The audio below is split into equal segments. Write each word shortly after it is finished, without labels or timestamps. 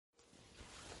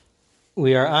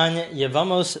We are on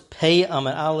Yevamos Pei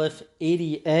Amud Aleph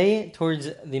 80a, towards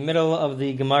the middle of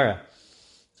the Gemara.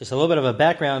 Just a little bit of a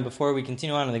background before we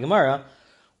continue on in the Gemara.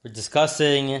 We're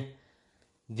discussing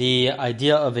the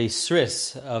idea of a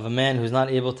sris, of a man who's not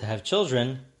able to have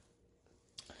children.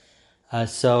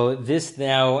 So this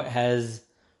now has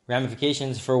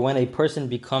ramifications for when a person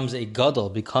becomes a gadol,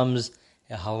 becomes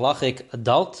a halachic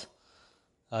adult,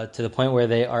 to the point where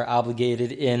they are obligated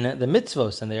in the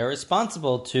mitzvos, and they are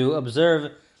responsible to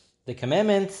observe the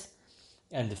commandments,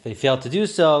 and if they fail to do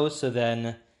so,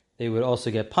 then they would also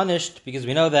get punished, because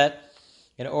we know that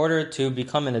in order to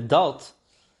become an adult,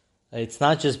 it's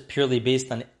not just purely based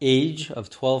on age of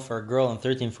 12 for a girl and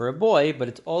 13 for a boy, but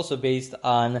it's also based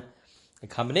on a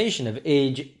combination of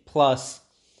age plus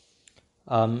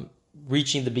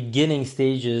reaching the beginning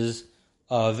stages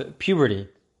of puberty.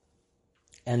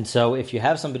 And so if you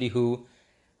have somebody who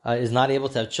is not able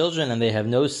to have children and they have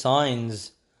no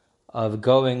signs of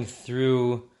going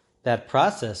through that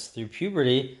process, through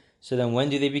puberty, so then when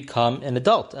do they become an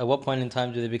adult? At what point in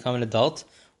time do they become an adult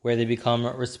where they become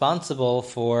responsible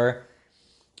for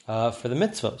the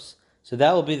mitzvos? So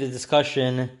that will be the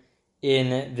discussion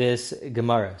in this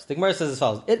Gemara. So the Gemara says as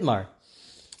follows: Itmar.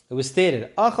 It was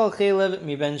stated, Achal chelev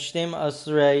mi ben shtem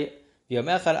asrei v'yom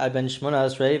echad ad ben shmona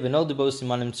asrei v'noldu bo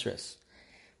simanim tzris.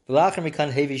 So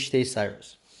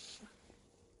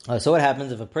what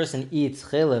happens if a person eats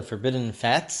chelev, forbidden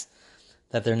fats,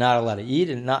 that they're not allowed to eat,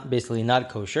 and not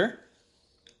kosher,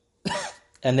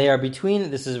 and they are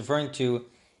between, this is referring to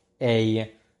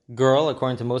a girl,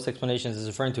 according to most explanations, is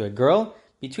referring to a girl,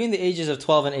 between the ages of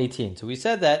 12 and 18. So we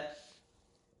said that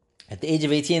at the age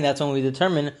of 18, that's when we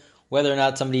determine whether or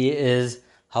not somebody is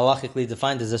halachically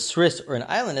defined as a sris or an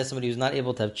islandess, somebody who's not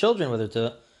able to have children, whether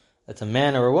it's a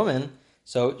man or a woman.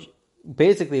 So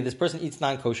basically, this person eats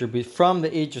non-kosher between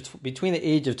the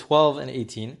age of 12 and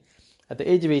 18. At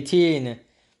the age of 18,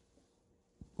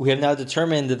 we have now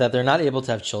determined that they're not able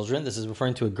to have children. This is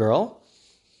referring to a girl.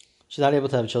 She's not able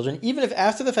to have children. Even if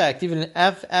after the fact, even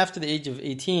after the age of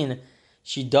 18,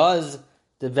 she does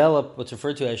develop what's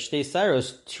referred to as shtei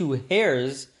sairos, 2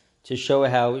 hairs, to show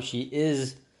how she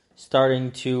is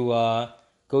starting to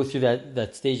go through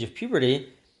that stage of puberty.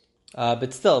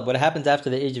 But still, what happens after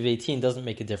the age of 18 doesn't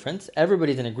make a difference.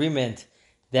 Everybody's in agreement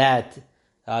that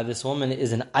this woman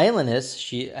is an islandess.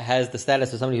 She has the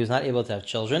status of somebody who's not able to have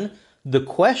children. The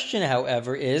question,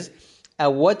 however, is,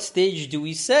 at what stage do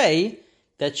we say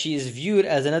that she is viewed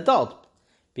as an adult?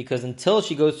 Because until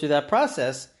she goes through that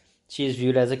process, she is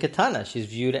viewed as a katana. She's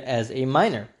viewed as a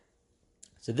minor.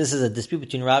 So this is a dispute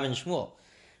between Rav and Shmuel.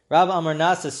 Rav Amar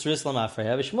Nasa Sris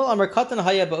Lamafreya, Shmuel Amar Katan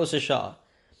Haya Ba'osha.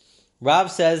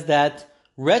 Rav says that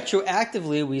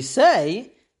retroactively we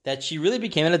say that she really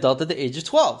became an adult at the age of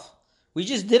 12. We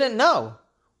just didn't know.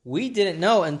 We didn't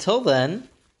know until then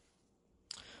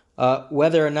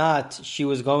whether or not she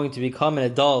was going to become an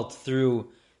adult through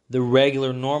the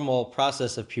regular, normal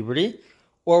process of puberty,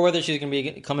 or whether she's going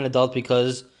to become an adult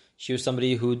because she was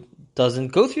somebody who doesn't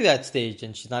go through that stage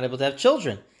and she's not able to have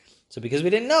children. So because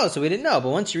we didn't know. But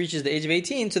once she reaches the age of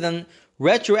 18, so then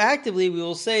retroactively we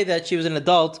will say that she was an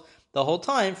adult the whole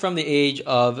time from the age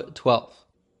of 12.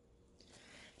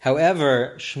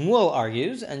 However, Shmuel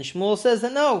argues, and Shmuel says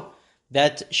that no,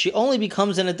 that she only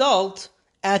becomes an adult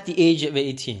at the age of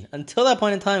 18. Until that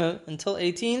point in time, until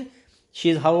 18,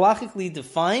 she is halachically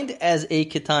defined as a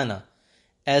ketana,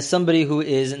 as somebody who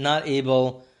is not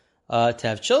able to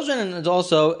have children, and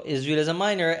also is viewed as a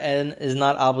minor and is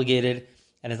not obligated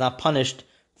and is not punished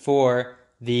for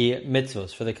the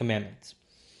mitzvos, for the commandments.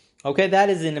 Okay, that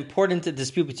is an important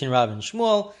dispute between Rav and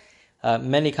Shmuel.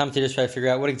 Many commentators try to figure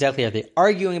out what exactly are they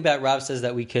arguing about. Rav says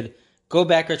that we could go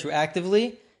back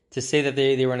retroactively to say that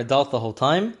they were an adult the whole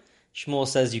time. Shmuel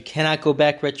says you cannot go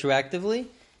back retroactively.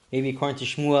 Maybe according to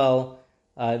Shmuel,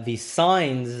 the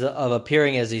signs of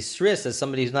appearing as a sris, as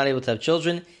somebody who's not able to have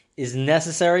children, is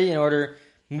necessary in order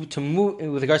to move,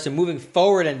 with regards to moving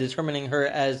forward and determining her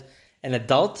as an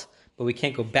adult, but we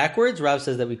can't go backwards. Rav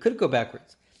says that we could go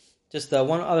backwards. Just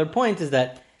one other point is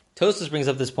that Tosfos brings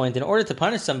up this point. In order to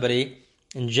punish somebody,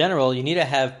 in general, you need to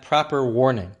have proper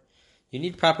warning. You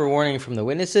need proper warning from the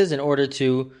witnesses in order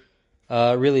to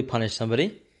really punish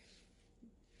somebody.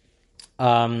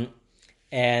 And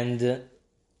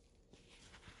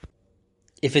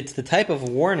if it's the type of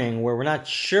warning where we're not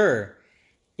sure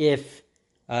if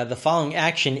the following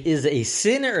action is a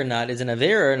sin or not, is an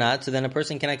avera or not, so then a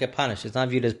person cannot get punished. It's not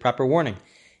viewed as proper warning.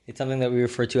 It's something that we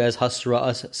refer to as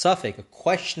hasra'as safek, a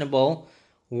questionable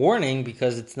warning,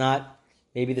 because it's not,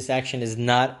 maybe this action is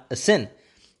not a sin.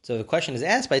 So the question is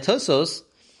asked by Tosfos,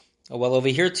 well, over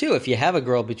here too, if you have a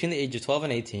girl between the age of 12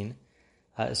 and 18,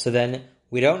 So then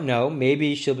we don't know.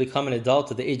 Maybe she'll become an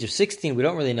adult at the age of 16. We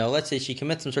don't really know. Let's say she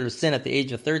commits some sort of sin at the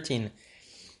age of 13.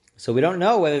 So we don't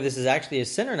know whether this is actually a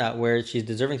sin or not, where she's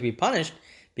deserving to be punished,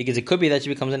 because it could be that she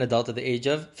becomes an adult at the age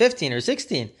of 15 or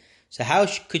 16. So how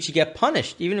could she get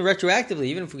punished, even retroactively?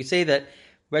 Even if we say that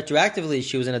retroactively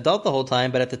she was an adult the whole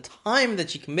time, but at the time that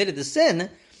she committed the sin,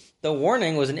 the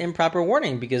warning was an improper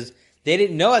warning, because they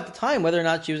didn't know at the time whether or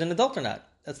not she was an adult or not.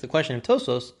 That's the question of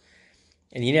Tosfos.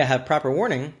 And you need to have proper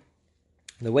warning.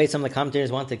 The way some of the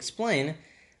commentators want to explain,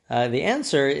 the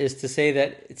answer is to say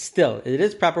that it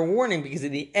is proper warning, because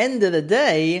at the end of the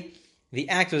day, the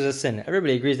act was a sin.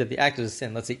 Everybody agrees that the act was a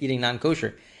sin. Let's say eating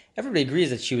non-kosher. Everybody agrees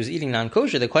that she was eating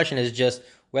non-kosher. The question is just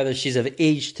whether she's of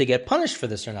age to get punished for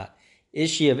this or not. Is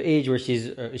she of age where she's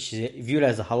viewed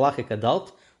as a halachic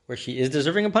adult, where she is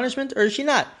deserving of punishment, or is she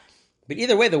not? But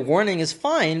either way, the warning is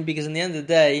fine, because in the end of the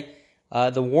day,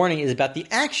 the warning is about the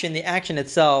action. The action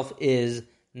itself is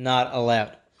not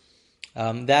allowed.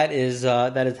 That is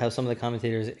how some of the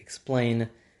commentators explain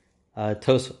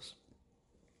Tosfos.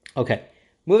 Okay,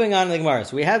 moving on to the Gemara.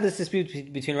 So we have this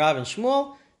dispute between Rav and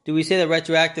Shmuel. Do we say that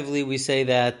retroactively we say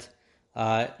that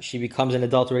she becomes an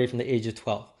adult already from the age of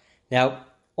 12? Now,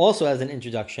 also as an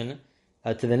introduction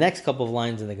to the next couple of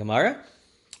lines in the Gemara,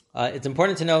 it's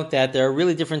important to note that there are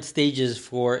really different stages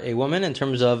for a woman in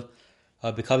terms of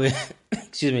becoming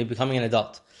an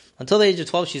adult. Until the age of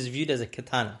 12, she's viewed as a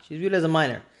katana. She's viewed as a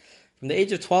minor. From the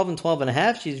age of 12 and 12 and a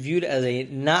half, she's viewed as a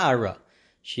na'ara.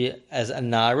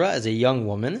 As a young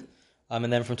woman.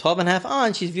 And then from 12 and a half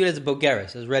on, she's viewed as a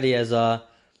bogeres, as ready as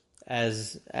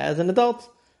an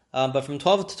adult. But from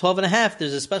 12 to 12 and a half,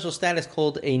 there's a special status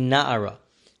called a na'ara,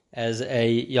 as a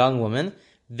young woman.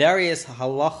 Various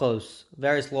halachos,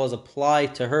 various laws apply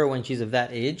to her when she's of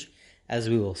that age, as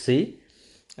we will see.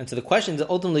 And so the question is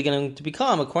ultimately going to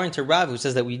become, according to Rav, who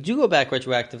says that we do go back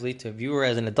retroactively to view her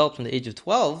as an adult from the age of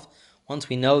 12, once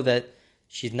we know that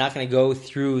she's not going to go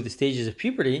through the stages of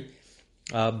puberty,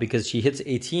 because she hits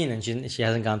 18 and she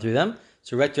hasn't gone through them.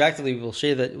 So retroactively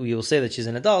we will say that she's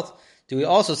an adult. Do we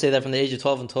also say that from the age of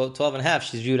 12 and 12 and a half,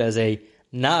 she's viewed as a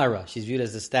na'ara? She's viewed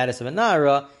as the status of a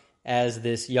na'ara, as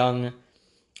this young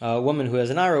woman who has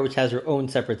an na'ara, which has her own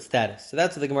separate status. So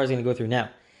that's what the Gemara is going to go through now.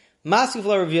 Maskif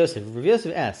la Rav Yosef. Rav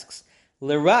Yosef asks,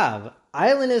 L'Rav,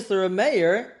 Eilinus l'Rav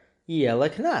Meir, Yela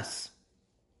Knas.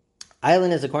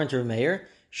 Eilinus, according to Rav Meir,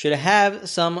 should have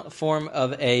some form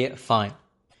of a fine.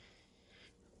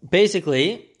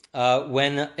 Basically,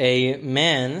 when a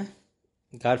man,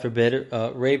 God forbid,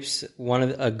 rapes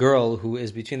a girl who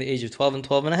is between the age of 12 and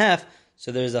 12 and a half,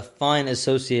 so there's a fine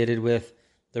associated with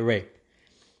the rape.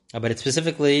 But it's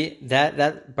specifically,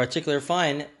 that particular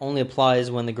fine only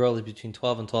applies when the girl is between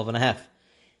 12 and 12 and a half.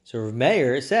 So Rav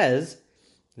Meir says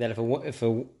that if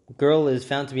a girl is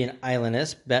found to be an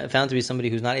ailinus, found to be somebody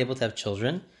who's not able to have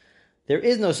children, there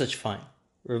is no such fine.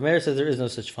 Rav Meir says there is no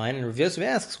such fine, and Rav Yosef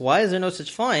asks, why is there no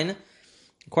such fine?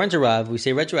 According to Rav, we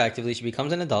say retroactively she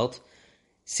becomes an adult.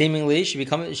 Seemingly, she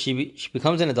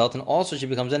becomes an adult, and also she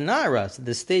becomes a na'ara. So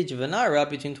the stage of a na'ara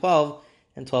between 12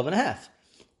 and 12 and a half.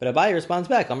 But Abaye responds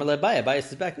back. Amar le'Abaye. Abaye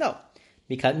says back, no.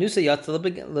 Mikat nusa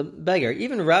yatza beggar.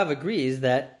 Even Rav agrees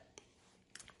that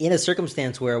in a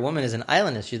circumstance where a woman is an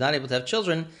ailinus, she's not able to have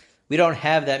children, we don't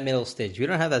have that middle stage. We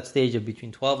don't have that stage of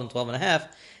between 12 and 12 and a half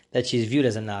that she's viewed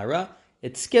as a na'ara.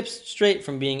 It skips straight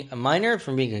from being a minor,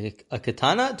 from being a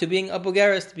katana, to being a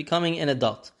bogeres, to becoming an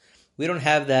adult. We don't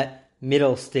have that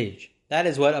middle stage. That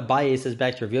is what Abaye says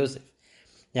back to Rav Yosef.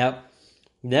 Now,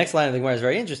 the next line of the Gemara is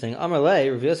very interesting. Amar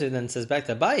le, Rav Yosef then says back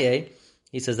to Abaye,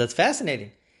 he says, that's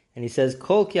fascinating. And he says,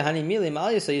 Kol kihani milim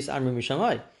al yisayis amri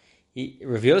mishamai.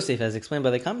 Rav Yosef, as explained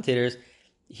by the commentators,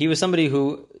 he was somebody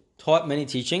who taught many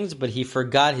teachings, but he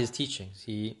forgot his teachings.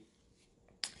 He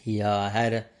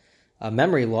had a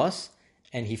memory loss,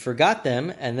 and he forgot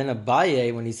them, and then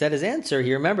Abaye, when he said his answer,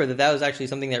 he remembered that was actually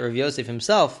something that Rav Yosef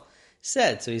himself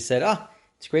said. So he said,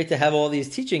 it's great to have all these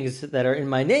teachings that are in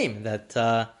my name,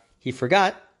 that he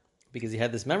forgot, because he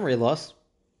had this memory loss.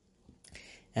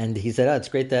 And he said, it's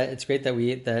great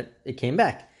that it came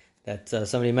back, that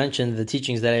somebody mentioned the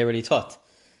teachings that I already taught.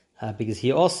 Because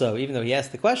he also, even though he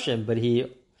asked the question, but he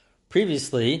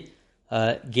previously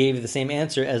gave the same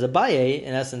answer as Abaye,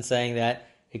 in essence saying that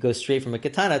it goes straight from a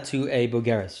katana to a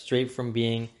bogeres, straight from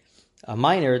being a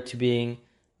minor to being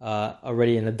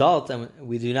already an adult, and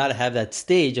we do not have that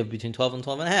stage of between 12 and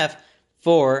 12 and a half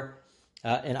for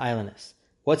an ailinus.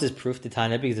 What's his proof?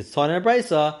 Titania, because it's taught in a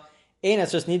brisa. Ein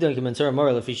asras nidon ki bensura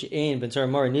mora lefishi ein bensura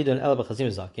mora nidon el b'chasim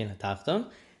zakin hatachton.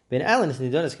 Ben ailinus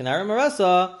nidon es kanara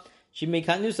marasa shimei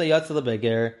katnusa yatzel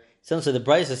lebeger. So the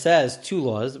brisa says two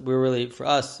laws. We're really, for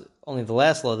us, only the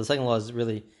last law. The second law is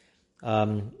really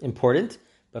important.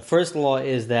 But first law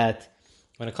is that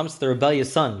when it comes to the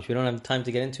rebellious son, which we don't have time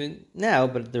to get into now,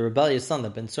 but the rebellious son, the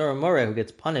Ben Sora More, who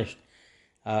gets punished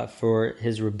for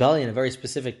his rebellion, a very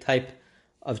specific type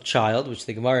of child, which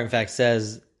the Gemara in fact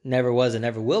says never was and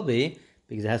never will be,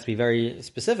 because it has to be very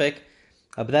specific.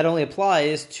 But that only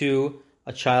applies to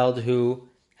a child who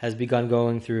has begun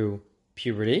going through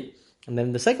puberty. And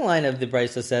then the second line of the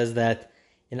Brisa says that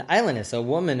in Eilinus, a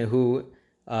woman who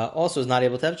also is not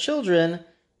able to have children,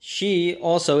 she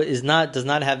also does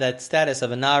not have that status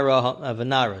of a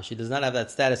nara. She does not have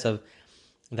that status of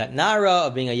that nara,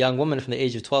 of being a young woman from the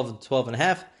age of 12 to 12 and a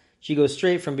half. She goes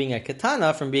straight from being a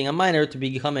katana, from being a minor, to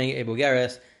becoming a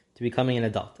bogeres, to becoming an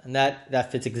adult. And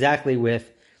that fits exactly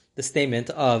with the statement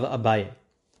of Abaye.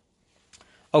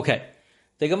 Okay,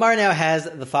 the Gemara now has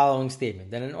the following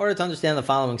statement. And in order to understand the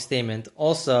following statement,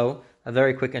 also a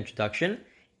very quick introduction.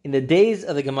 In the days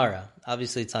of the Gemara,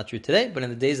 obviously it's not true today, but in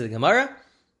the days of the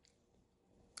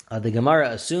Gemara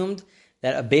assumed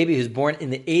that a baby who's born in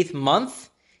the 8th month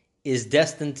is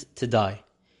destined to die,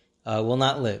 will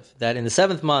not live. That in the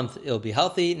 7th month it'll be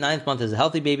healthy, 9th month is a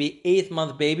healthy baby, 8th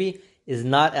month baby is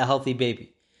not a healthy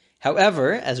baby.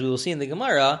 However, as we will see in the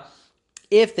Gemara,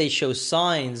 if they show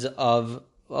signs of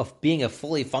being a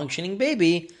fully functioning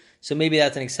baby, so maybe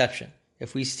that's an exception.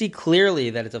 If we see clearly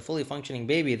that it's a fully functioning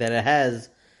baby, that it has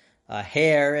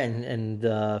hair and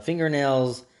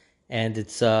fingernails, and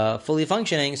it's fully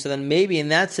functioning, so then maybe in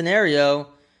that scenario,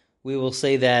 we will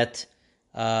say that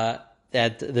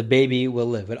the baby will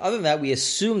live. But other than that, we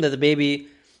assume that the baby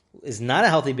is not a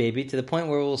healthy baby, to the point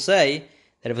where we'll say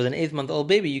that if it was an 8-month-old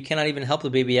baby, you cannot even help the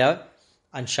baby out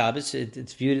on Shabbos.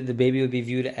 The baby would be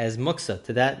viewed as muksa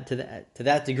to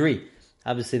that degree.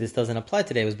 Obviously, this doesn't apply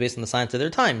today. It was based on the science of their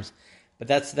times, but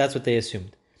that's what they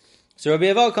assumed. So Rabbi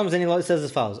Avo comes in and he says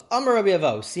as follows: Amar Rabbi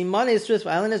Avo, Simane Esris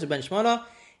v'Eilinus Ben Shmona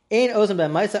Ein Ozen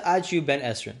Ben Maisa Achu Ben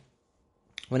Esrin.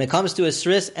 When it comes to a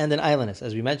Esris and an Eilinus,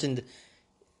 as we mentioned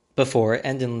before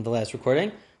and in the last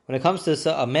recording, when it comes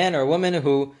to a man or a woman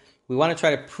who we want to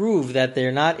try to prove that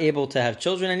they're not able to have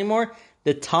children anymore,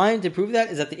 the time to prove that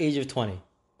is at the age of 20.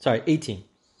 20.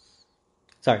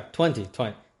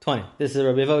 This is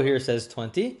Rabbi Avo here says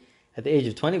 20. At the age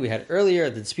of 20, we had earlier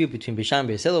the dispute between Bisham and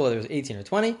Beisila whether it was 18 or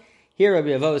 20. Here Rabbi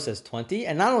Avo says 20.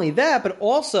 And not only that, but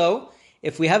also,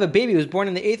 if we have a baby who's born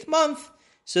in the 8th month,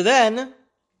 so then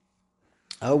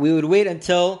we would wait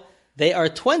until they are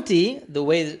 20. The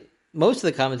way most of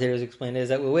the commentators explain it is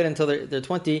that we'll wait until they're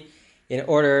 20 in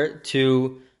order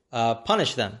to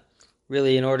punish them.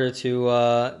 Really, in order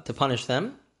to punish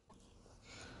them.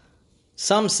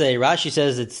 Some say, Rashi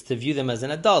says it's to view them as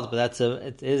an adult, but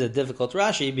it is a difficult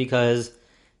Rashi, because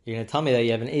you're going to tell me that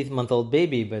you have an 8-month-old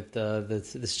baby, but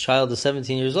this child is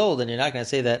 17 years old, and you're not going to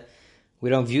say that we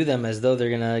don't view them as though they're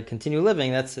going to continue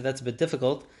living. That's a bit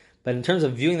difficult. But in terms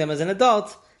of viewing them as an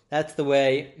adult, that's the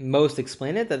way most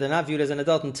explain it, that they're not viewed as an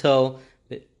adult until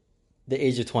the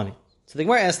age of 20. So the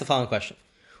Gemara asks the following question: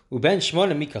 Uben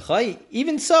Shmona Mikachai,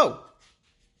 even so,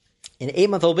 in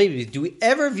 8-month-old babies, do we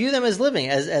ever view them as living,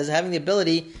 as having the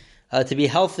ability to be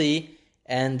healthy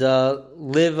and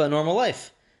live a normal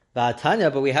life? But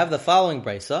we have the following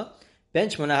brisa: Ben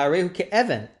Shmona Harehu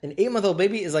Ke'even. An 8-month-old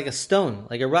baby is like a stone,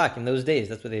 like a rock in those days.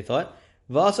 That's what they thought.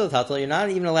 V'aso tatal, you're not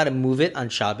even allowed to move it on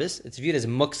Shabbos. It's viewed as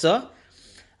muksa.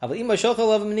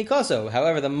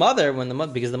 However, the mother,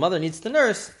 because the mother needs to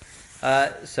nurse,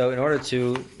 so in order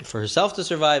for herself to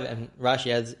survive, and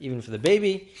Rashi adds even for the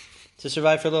baby to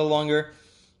survive for a little longer,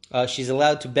 she's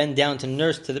allowed to bend down to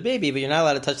nurse to the baby, but you're not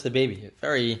allowed to touch the baby.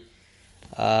 Very,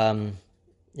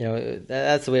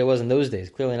 that's the way it was in those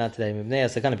days. Clearly not today.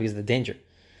 Because of the danger.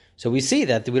 So we see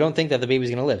that we don't think that the baby's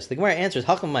going to live. So the Gemara answers,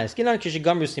 so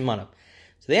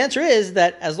the answer is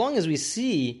that as long as we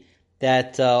see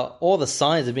that all the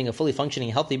signs of being a fully functioning,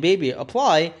 healthy baby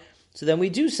apply, so then we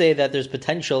do say that there's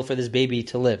potential for this baby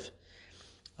to live.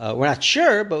 We're not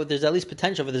sure, but there's at least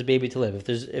potential for this baby to live.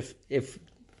 If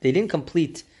they didn't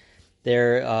complete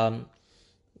their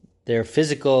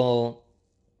physical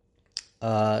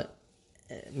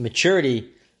maturity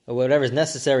or whatever is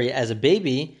necessary as a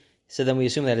baby, so then we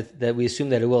assume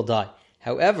that it will die.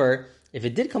 However, if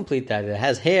it did complete that, it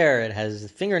has hair, it has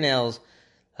fingernails,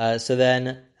 so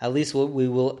then at least we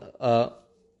will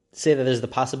say that there's the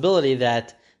possibility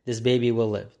that this baby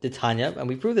will live. Tanya, and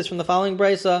we prove this from the following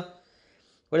brisa.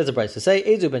 What does the brisa say?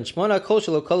 Ezu ben shmona kol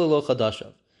shelo kolu lo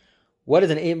chadashav. What is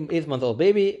an 8-month-old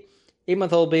baby?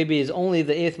 8-month-old baby is only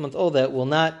the 8th-month-old that will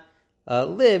not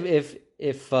live if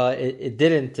it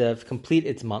didn't complete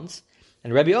its months.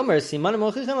 And Rabbi Omer, Siman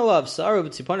mochichan alav saru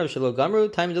b'tzipanav shelo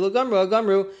gamru time delo gamru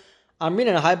agamru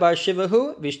amrinan haibar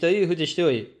shivahu v'ishtoyu hu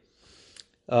dishtoyu.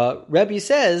 Rebbe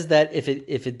says that if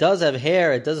it does have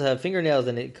hair, it does have fingernails,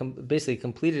 and it basically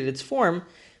completed its form,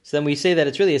 so then we say that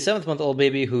it's really a 7-month-old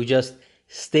baby who just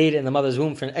stayed in the mother's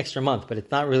womb for an extra month, but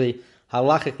it's not really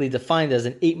halachically defined as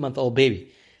an 8-month-old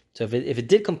baby. So if it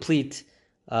did complete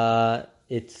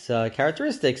its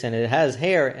characteristics, and it has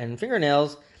hair and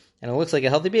fingernails, and it looks like a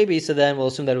healthy baby, so then we'll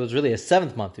assume that it was really a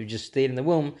 7th month who just stayed in the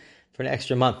womb for an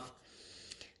extra month.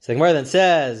 So the Gemara then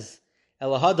says,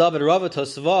 Elahada b'Rava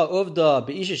Tosva Uvda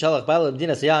b'Isha Shalach Ba'al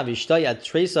Medina Sayam v'Ishtay at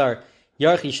Tresar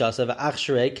Yarchi Shasa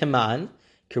v'Achshrei Kaman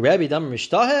K'Rebbe Dam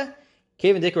Mishtahe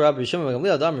Kevin Dikar Rabbi Shimon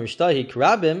Gamliel Dam Mishtahi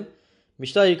Karabim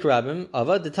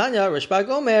Ava Detanya Rashbag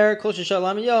Omer Kol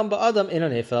Shishalam Yom Ba'Adam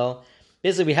Inon Efel.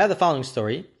 Basically, we have the following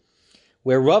story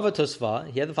where Rava Tosva,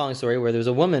 he had the following story where there was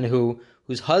a woman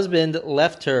whose husband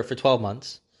left her for 12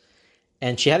 months,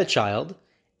 and she had a child.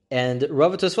 And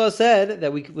Rava Tosfa said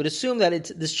that we would assume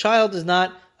that this child is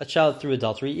not a child through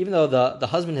adultery, even though the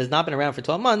husband has not been around for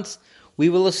 12 months. We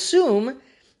will assume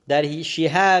that she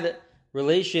had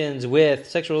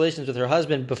sexual relations with her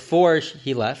husband before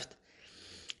he left,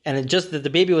 and it just that the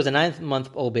baby was a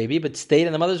 9-month-old baby, but stayed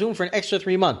in the mother's womb for an extra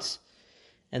 3 months.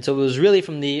 And so it was really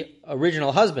from the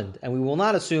original husband, and we will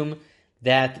not assume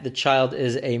that the child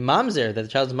is a mamzer, that the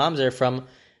child is a mamzer from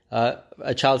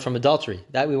a child from adultery.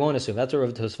 That we won't assume. That's what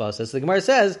Rav Tosfos says. So the Gemara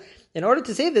says, in order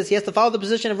to say this, he has to follow the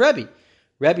position of Rebbe.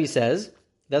 Rebbe says,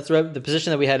 that's the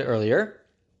position that we had earlier.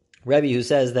 Rebbe, who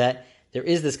says that there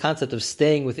is this concept of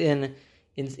staying within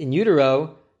in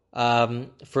utero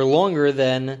for longer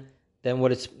than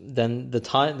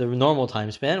the normal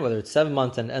time span, whether it's 7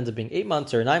 months and ends up being 8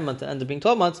 months, or 9 months and ends up being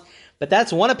 12 months. But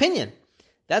that's one opinion.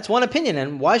 That's one opinion,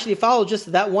 and why should he follow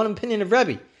just that one opinion of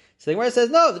Rebbe? So the Gemara says,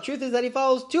 no, the truth is that he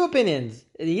follows 2 opinions.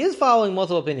 He is following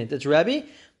multiple opinions. It's Rebbe,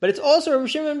 but it's also Rabbi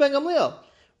Shimon ben Gamliel.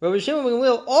 Rabbi Shimon ben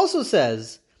Gamliel also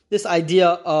says this idea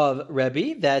of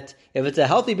Rebbe, that if it's a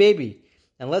healthy baby,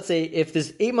 and let's say if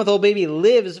this 8-month-old baby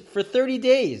lives for 30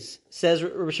 days, says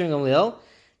Rabbi Shimon ben Gamliel,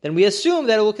 then we assume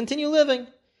that it will continue living,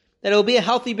 that it will be a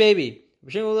healthy baby.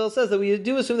 Rabbi Shimon ben Gamliel says that we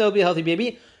do assume that it will be a healthy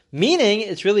baby, meaning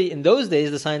it's really, in those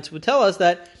days, the science would tell us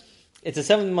that it's a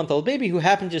 7-month-old baby who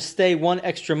happened to stay 1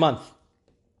 extra month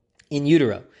in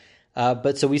utero.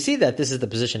 But so we see that this is the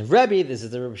position of Rebbe, this is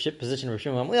the position of Rav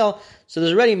Shimon ben Gamliel. So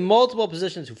there's already multiple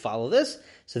positions who follow this.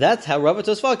 So that's how Rav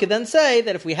Tosfos could then say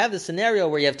that if we have the scenario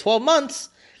where you have 12 months,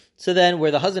 so then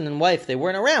where the husband and wife, they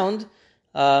weren't around,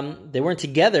 they weren't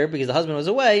together because the husband was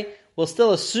away, we'll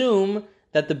still assume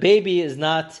that the baby is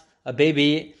not a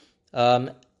baby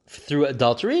through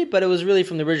adultery, but it was really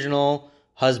from the original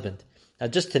husband. Now,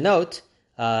 just to note,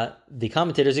 the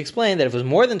commentators explain that if it was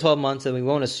more than 12 months, then we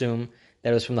won't assume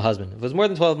that it was from the husband. If it was more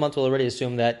than 12 months, we'll already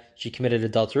assume that she committed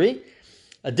adultery.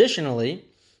 Additionally,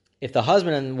 if the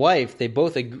husband and wife, they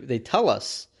tell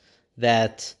us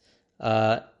that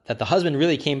the husband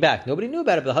really came back. Nobody knew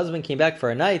about it, but the husband came back for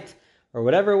a night, or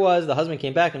whatever it was, the husband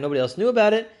came back and nobody else knew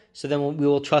about it, so then we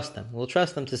will trust them. We'll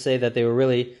trust them to say that they were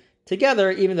really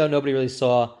together, even though nobody really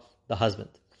saw the husband.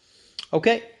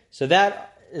 Okay, so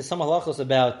that is some halachos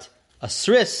about a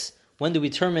sris, when do we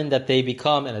determine that they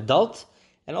become an adult,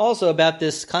 and also about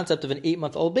this concept of an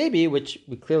 8-month-old baby, which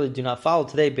we clearly do not follow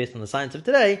today based on the science of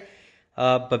today,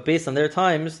 but based on their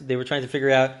times, they were trying to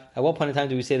figure out at what point in time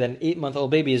do we say that an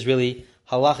 8-month-old baby is really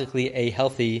halachically a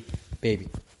healthy baby.